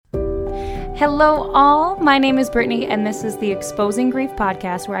Hello all, my name is Brittany and this is the Exposing Grief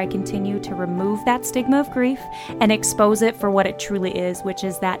podcast where I continue to remove that stigma of grief and expose it for what it truly is, which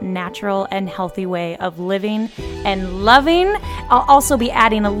is that natural and healthy way of living and loving. I'll also be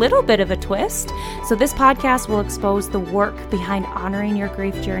adding a little bit of a twist. So this podcast will expose the work behind honoring your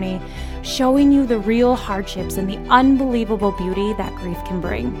grief journey, showing you the real hardships and the unbelievable beauty that grief can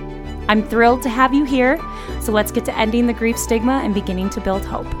bring. I'm thrilled to have you here, so let's get to ending the grief stigma and beginning to build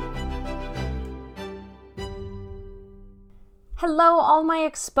hope. Hello, all my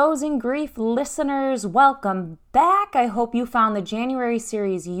Exposing Grief listeners. Welcome back. I hope you found the January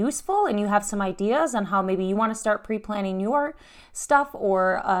series useful and you have some ideas on how maybe you want to start pre-planning your stuff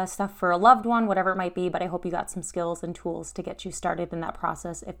or stuff for a loved one, whatever it might be. But I hope you got some skills and tools to get you started in that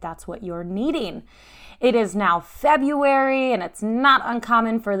process if that's what you're needing. It is now February and it's not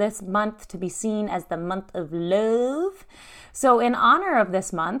uncommon for this month to be seen as the month of love. So in honor of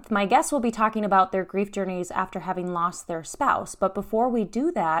this month, my guests will be talking about their grief journeys after having lost their spouse. But before we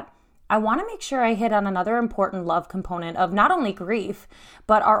do that, I want to make sure I hit on another important love component of not only grief,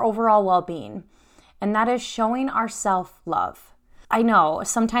 but our overall well-being. And that is showing our self-love. I know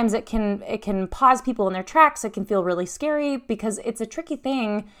sometimes it can pause people in their tracks. It can feel really scary because it's a tricky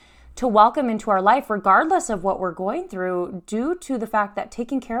thing to welcome into our life, regardless of what we're going through, due to the fact that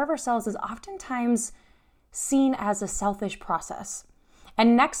taking care of ourselves is oftentimes seen as a selfish process.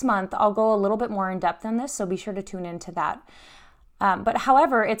 And next month, I'll go a little bit more in depth on this, so be sure to tune into that. But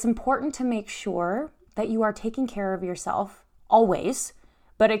however, it's important to make sure that you are taking care of yourself always,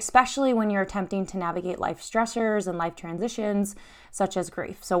 but especially when you're attempting to navigate life stressors and life transitions, such as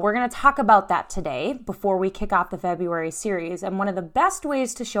grief. So we're going to talk about that today before we kick off the February series. And one of the best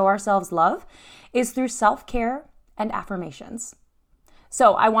ways to show ourselves love is through self-care and affirmations.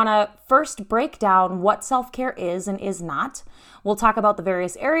 So I want to first break down what self-care is and is not. We'll talk about the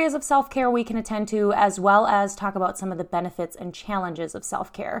various areas of self-care we can attend to, as well as talk about some of the benefits and challenges of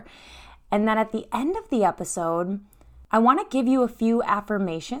self-care. And then at the end of the episode, I want to give you a few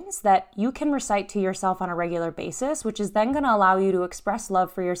affirmations that you can recite to yourself on a regular basis, which is then going to allow you to express love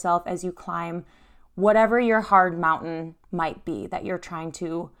for yourself as you climb whatever your hard mountain might be that you're trying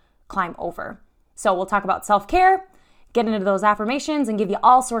to climb over. So we'll talk about self-care, get into those affirmations, and give you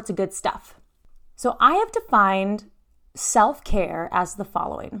all sorts of good stuff. So I have defined self-care as the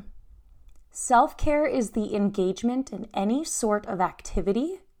following. Self-care is the engagement in any sort of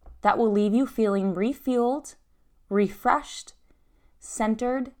activity that will leave you feeling refueled, refreshed,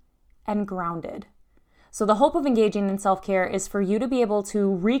 centered, and grounded. So the hope of engaging in self-care is for you to be able to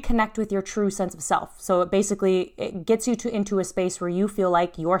reconnect with your true sense of self. So it gets you into a space where you feel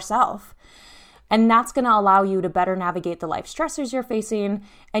like yourself. And that's going to allow you to better navigate the life stressors you're facing.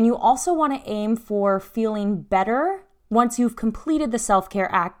 And you also want to aim for feeling better once you've completed the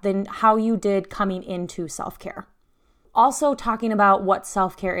self-care act than how you did coming into self-care. Also, talking about what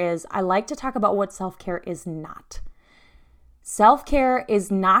self-care is, I like to talk about what self-care is not. Self-care is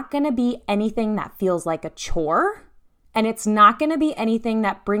not going to be anything that feels like a chore. And it's not going to be anything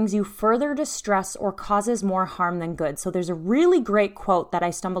that brings you further distress or causes more harm than good. So there's a really great quote that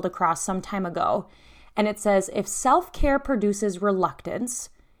I stumbled across some time ago. And it says, if self-care produces reluctance,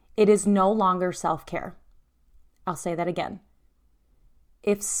 it is no longer self-care. I'll say that again.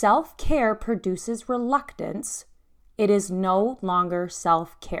 If self-care produces reluctance, it is no longer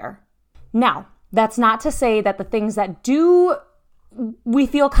self-care. Now, that's not to say that the things that we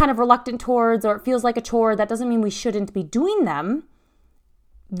feel kind of reluctant towards, or it feels like a chore, that doesn't mean we shouldn't be doing them.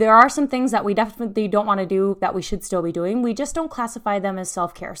 There are some things that we definitely don't want to do that we should still be doing. We just don't classify them as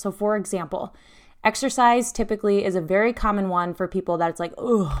self-care. So for example, exercise typically is a very common one for people that it's like,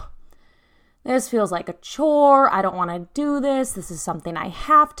 ugh, this feels like a chore. I don't want to do this. This is something I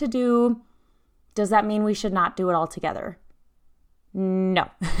have to do. Does that mean we should not do it altogether? No.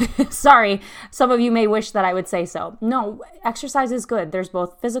 Sorry. Some of you may wish that I would say so. No, exercise is good. There's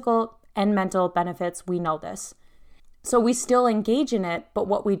both physical and mental benefits. We know this. So we still engage in it, but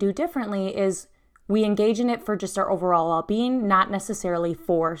what we do differently is we engage in it for just our overall well-being, not necessarily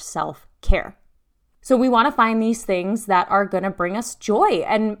for self-care. So we want to find these things that are going to bring us joy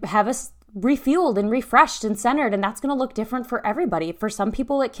and have us refueled and refreshed and centered. And that's going to look different for everybody. For some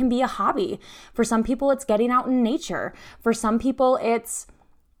people, it can be a hobby. For some people, it's getting out in nature. For some people, it's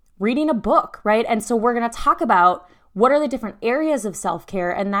reading a book, right? And so we're going to talk about what are the different areas of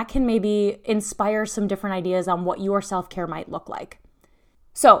self-care, and that can maybe inspire some different ideas on what your self-care might look like.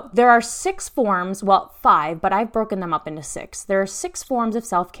 So there are 6 forms, well, 5, but I've broken them up into 6. There are 6 forms of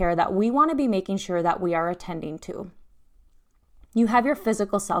self-care that we want to be making sure that we are attending to. You have your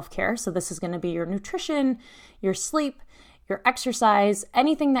physical self-care. So this is going to be your nutrition, your sleep, your exercise,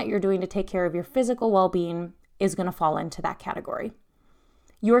 anything that you're doing to take care of your physical well-being is going to fall into that category.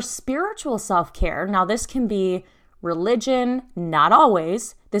 Your spiritual self-care, now this can be religion, not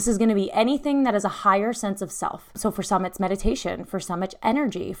always. This is going to be anything that is a higher sense of self. So for some, it's meditation. For some, it's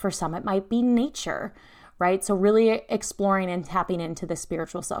energy. For some, it might be nature, right? So really exploring and tapping into the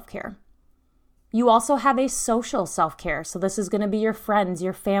spiritual self-care. You also have a social self-care. So this is going to be your friends,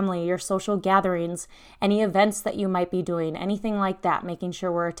 your family, your social gatherings, any events that you might be doing, anything like that, making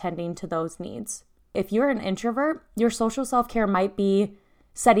sure we're attending to those needs. If you're an introvert, your social self-care might be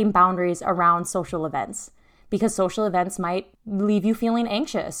setting boundaries around social events, because social events might leave you feeling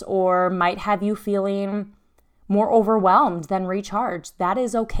anxious or might have you feeling more overwhelmed than recharged. That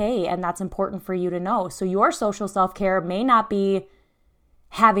is okay, and that's important for you to know. So your social self-care may not be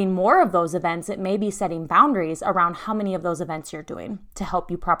having more of those events. It may be setting boundaries around how many of those events you're doing to help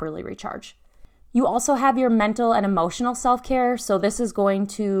you properly recharge. You also have your mental and emotional self-care. So this is going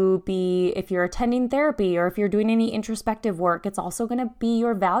to be if you're attending therapy or if you're doing any introspective work, it's also going to be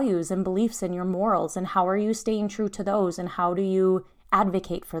your values and beliefs and your morals and how are you staying true to those and how do you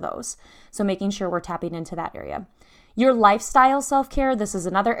advocate for those. So making sure we're tapping into that area. Your lifestyle self-care, this is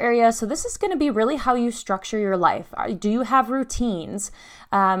another area. So this is going to be really how you structure your life. Do you have routines?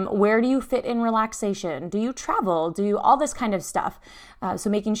 Where do you fit in relaxation? Do you travel? Do you all this kind of stuff? So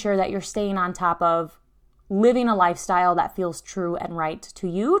making sure that you're staying on top of living a lifestyle that feels true and right to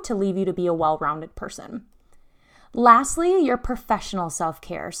you to leave you to be a well-rounded person. Lastly, your professional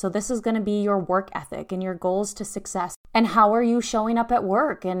self-care. So this is going to be your work ethic and your goals to success. And how are you showing up at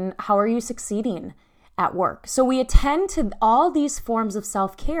work and how are you succeeding at work? So we attend to all these forms of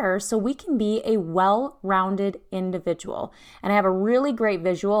self-care so we can be a well-rounded individual. And I have a really great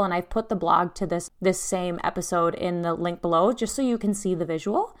visual, and I've put the blog to this same episode in the link below just so you can see the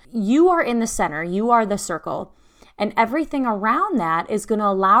visual. You are in the center, you are the circle, and everything around that is going to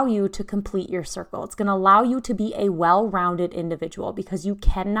allow you to complete your circle. It's going to allow you to be a well-rounded individual because you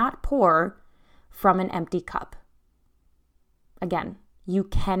cannot pour from an empty cup. Again, you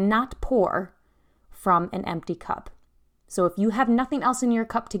cannot pour from an empty cup. So if you have nothing else in your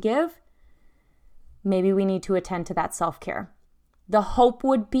cup to give, maybe we need to attend to that self-care. The hope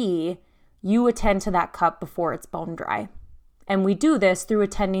would be you attend to that cup before it's bone dry. And we do this through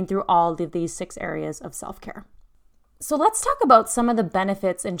attending through all of these 6 areas of self-care. So let's talk about some of the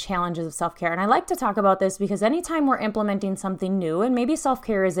benefits and challenges of self-care. And I like to talk about this because anytime we're implementing something new, and maybe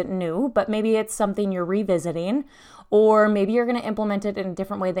self-care isn't new, but maybe it's something you're revisiting, or maybe you're going to implement it in a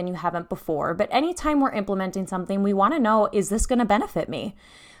different way than you haven't before. But anytime we're implementing something, we want to know, is this going to benefit me,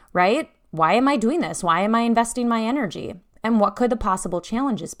 right? Why am I doing this? Why am I investing my energy? And what could the possible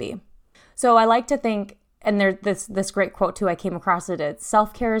challenges be? So I like to think, and there's this great quote too, I came across it,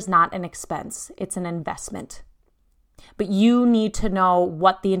 self-care is not an expense, it's an investment. But you need to know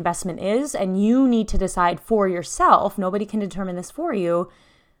what the investment is, and you need to decide for yourself, nobody can determine this for you,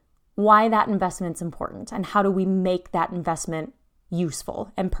 why that investment's important and how do we make that investment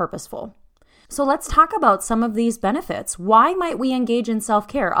useful and purposeful. So let's talk about some of these benefits. Why might we engage in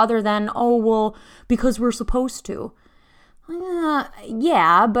self-care other than, because we're supposed to?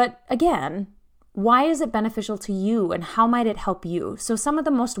 Yeah, but again, why is it beneficial to you and how might it help you? So some of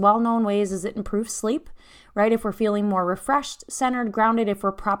the most well-known ways is it improves sleep, right? If we're feeling more refreshed, centered, grounded, if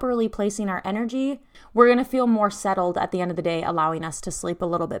we're properly placing our energy, we're going to feel more settled at the end of the day, allowing us to sleep a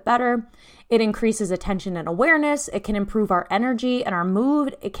little bit better. It increases attention and awareness. It can improve our energy and our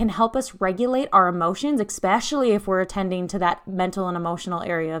mood. It can help us regulate our emotions, especially if we're attending to that mental and emotional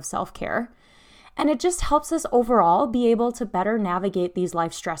area of self-care. And it just helps us overall be able to better navigate these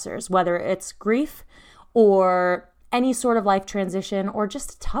life stressors, whether it's grief or any sort of life transition or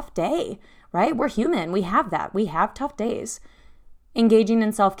just a tough day, right? We're human. We have that. We have tough days. Engaging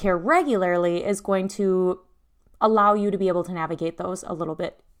in self-care regularly is going to allow you to be able to navigate those a little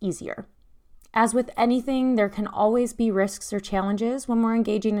bit easier. As with anything, there can always be risks or challenges when we're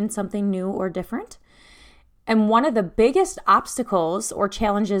engaging in something new or different. And one of the biggest obstacles or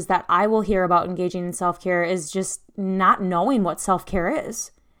challenges that I will hear about engaging in self-care is just not knowing what self-care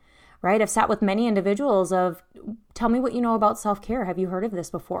is, right? I've sat with many individuals of, tell me what you know about self-care. Have you heard of this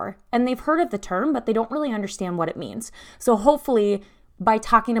before? And they've heard of the term, but they don't really understand what it means. So hopefully by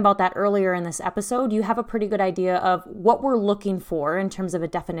talking about that earlier in this episode, you have a pretty good idea of what we're looking for in terms of a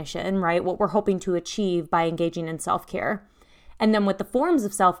definition, right? What we're hoping to achieve by engaging in self-care. And then with the forms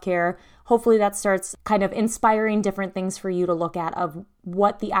of self-care, hopefully that starts kind of inspiring different things for you to look at of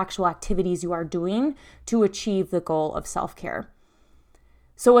what the actual activities you are doing to achieve the goal of self-care.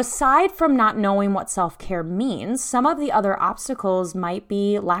 So aside from not knowing what self-care means, some of the other obstacles might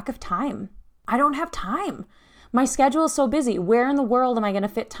be lack of time. I don't have time. My schedule is so busy. Where in the world am I going to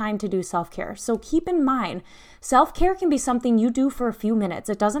fit time to do self-care? So keep in mind, self-care can be something you do for a few minutes.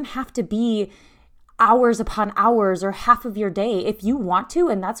 It doesn't have to be hours upon hours or half of your day. If you want to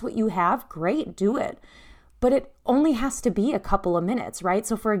and that's what you have, great, do it. But it only has to be a couple of minutes, right?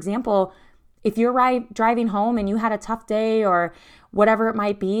 So for example, if you're driving home and you had a tough day or whatever it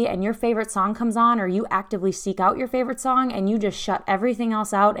might be, and your favorite song comes on, or you actively seek out your favorite song and you just shut everything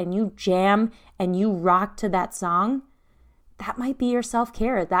else out and you jam and you rock to that song, that might be your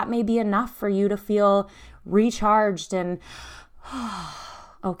self-care. That may be enough for you to feel recharged and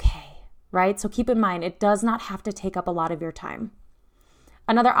okay, right? So keep in mind, it does not have to take up a lot of your time.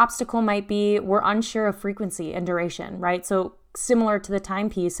 Another obstacle might be we're unsure of frequency and duration, right? So similar to the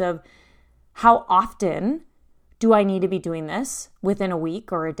timepiece of how often do I need to be doing this within a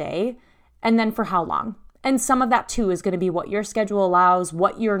week or a day? And then for how long? And some of that too is going to be what your schedule allows,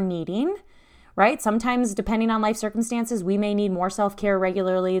 what you're needing, right? Sometimes depending on life circumstances, we may need more self-care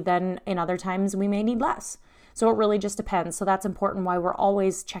regularly than in other times we may need less. So it really just depends. So that's important why we're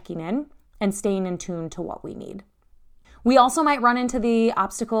always checking in and staying in tune to what we need. We also might run into the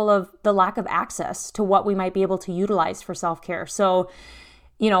obstacle of the lack of access to what we might be able to utilize for self-care. So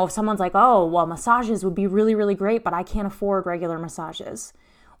if someone's like, oh, well, massages would be really, really great, but I can't afford regular massages.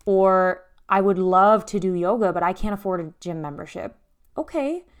 Or I would love to do yoga, but I can't afford a gym membership.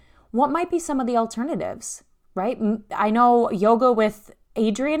 Okay, what might be some of the alternatives, right? I know yoga with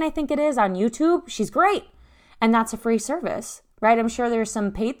Adriene, I think it is, on YouTube. She's great. And that's a free service, right? I'm sure there's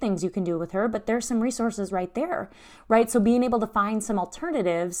some paid things you can do with her, but there's some resources right there, right? So being able to find some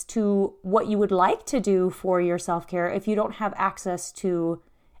alternatives to what you would like to do for your self-care if you don't have access to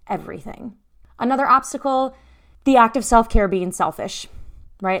everything. Another obstacle, the act of self-care being selfish,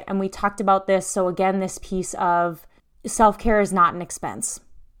 right? And we talked about this. So again, this piece of self-care is not an expense.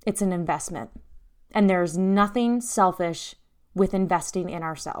 It's an investment. And there's nothing selfish with investing in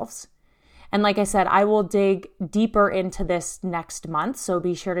ourselves. And like I said, I will dig deeper into this next month, so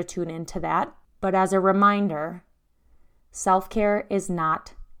be sure to tune into that. But as a reminder, self-care is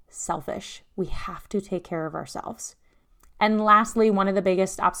not selfish. We have to take care of ourselves. And lastly, one of the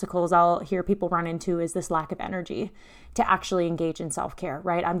biggest obstacles I'll hear people run into is this lack of energy to actually engage in self-care,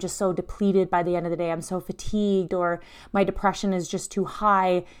 right? I'm just so depleted by the end of the day. I'm so fatigued, or my depression is just too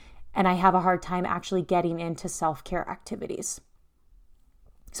high, and I have a hard time actually getting into self-care activities.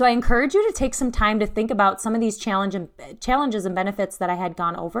 So I encourage you to take some time to think about some of these challenges and benefits that I had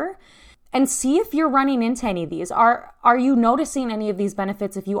gone over, and see if you're running into any of these. Are you noticing any of these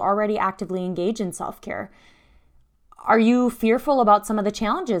benefits if you already actively engage in self-care? Are you fearful about some of the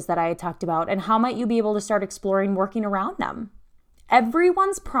challenges that I had talked about, and how might you be able to start exploring working around them?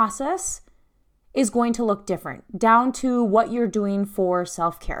 Everyone's process is going to look different, down to what you're doing for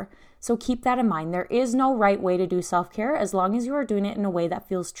self-care. So keep that in mind. There is no right way to do self-care as long as you are doing it in a way that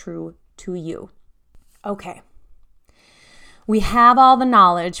feels true to you. Okay. We have all the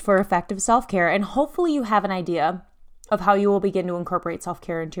knowledge for effective self-care, and hopefully you have an idea of how you will begin to incorporate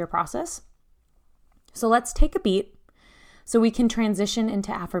self-care into your process. So let's take a beat so we can transition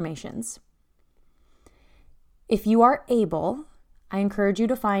into affirmations. If you are able, I encourage you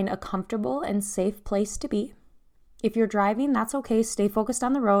to find a comfortable and safe place to be. If you're driving, that's okay. Stay focused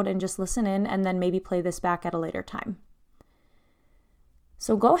on the road and just listen in, and then maybe play this back at a later time.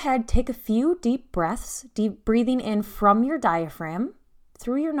 So go ahead, take a few deep breaths, deep breathing in from your diaphragm,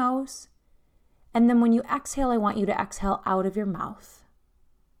 through your nose. And then when you exhale, I want you to exhale out of your mouth.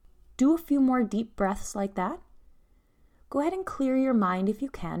 Do a few more deep breaths like that. Go ahead and clear your mind if you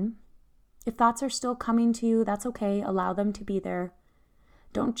can. If thoughts are still coming to you, that's okay. Allow them to be there.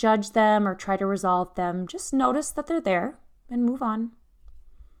 Don't judge them or try to resolve them. Just notice that they're there and move on.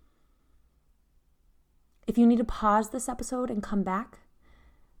 If you need to pause this episode and come back,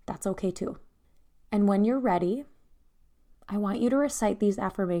 that's okay too. And when you're ready, I want you to recite these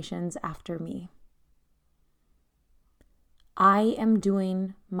affirmations after me. I am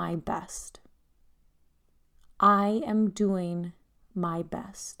doing my best. I am doing my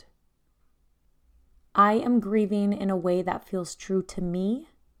best. I am grieving in a way that feels true to me,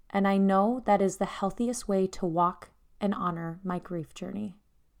 and I know that is the healthiest way to walk and honor my grief journey.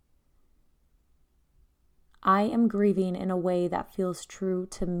 I am grieving in a way that feels true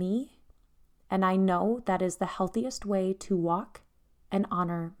to me, and I know that is the healthiest way to walk and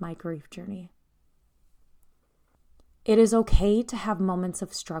honor my grief journey. It is okay to have moments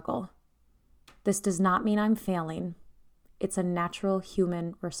of struggle. This does not mean I'm failing. It's a natural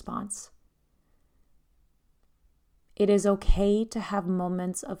human response. It is okay to have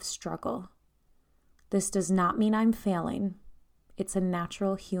moments of struggle. This does not mean I'm failing. It's a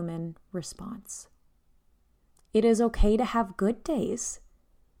natural human response. It is okay to have good days.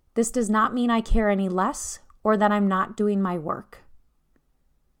 This does not mean I care any less or that I'm not doing my work.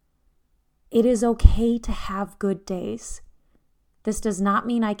 It is okay to have good days. This does not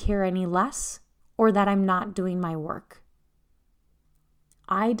mean I care any less or that I'm not doing my work.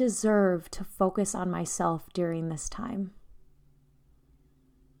 I deserve to focus on myself during this time.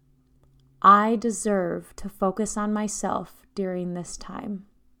 I deserve to focus on myself during this time.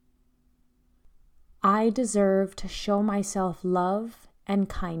 I deserve to show myself love and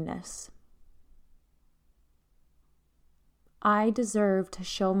kindness. I deserve to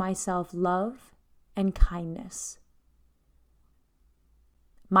show myself love and kindness.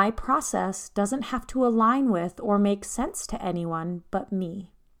 My process doesn't have to align with or make sense to anyone but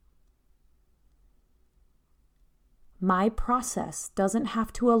me. My process doesn't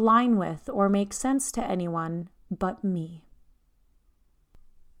have to align with or make sense to anyone but me.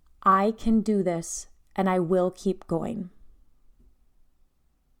 I can do this, and I will keep going.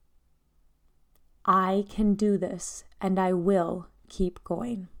 I can do this, and I will keep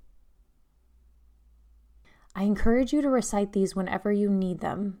going. I encourage you to recite these whenever you need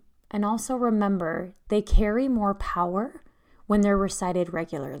them, and also remember they carry more power when they're recited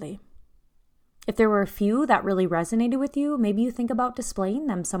regularly. If there were a few that really resonated with you, maybe you think about displaying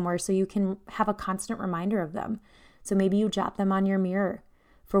them somewhere so you can have a constant reminder of them. So maybe you jot them on your mirror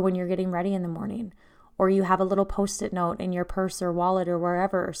for when you're getting ready in the morning, or you have a little Post-it note in your purse or wallet or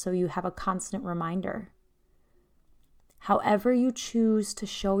wherever so you have a constant reminder. However you choose to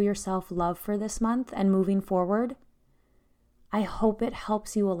show yourself love for this month and moving forward, I hope it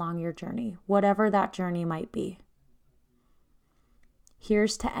helps you along your journey, whatever that journey might be.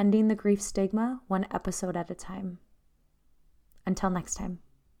 Here's to ending the grief stigma one episode at a time. Until next time.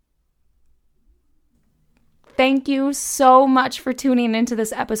 Thank you so much for tuning into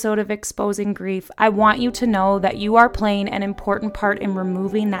this episode of Exposing Grief. I want you to know that you are playing an important part in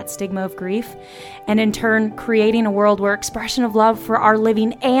removing that stigma of grief and in turn creating a world where expression of love for our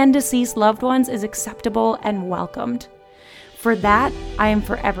living and deceased loved ones is acceptable and welcomed. For that, I am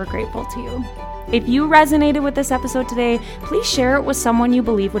forever grateful to you. If you resonated with this episode today, please share it with someone you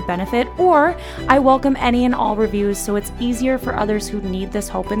believe would benefit, or I welcome any and all reviews so it's easier for others who need this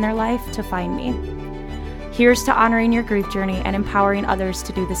hope in their life to find me. Here's to honoring your grief journey and empowering others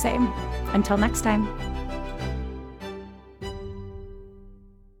to do the same. Until next time.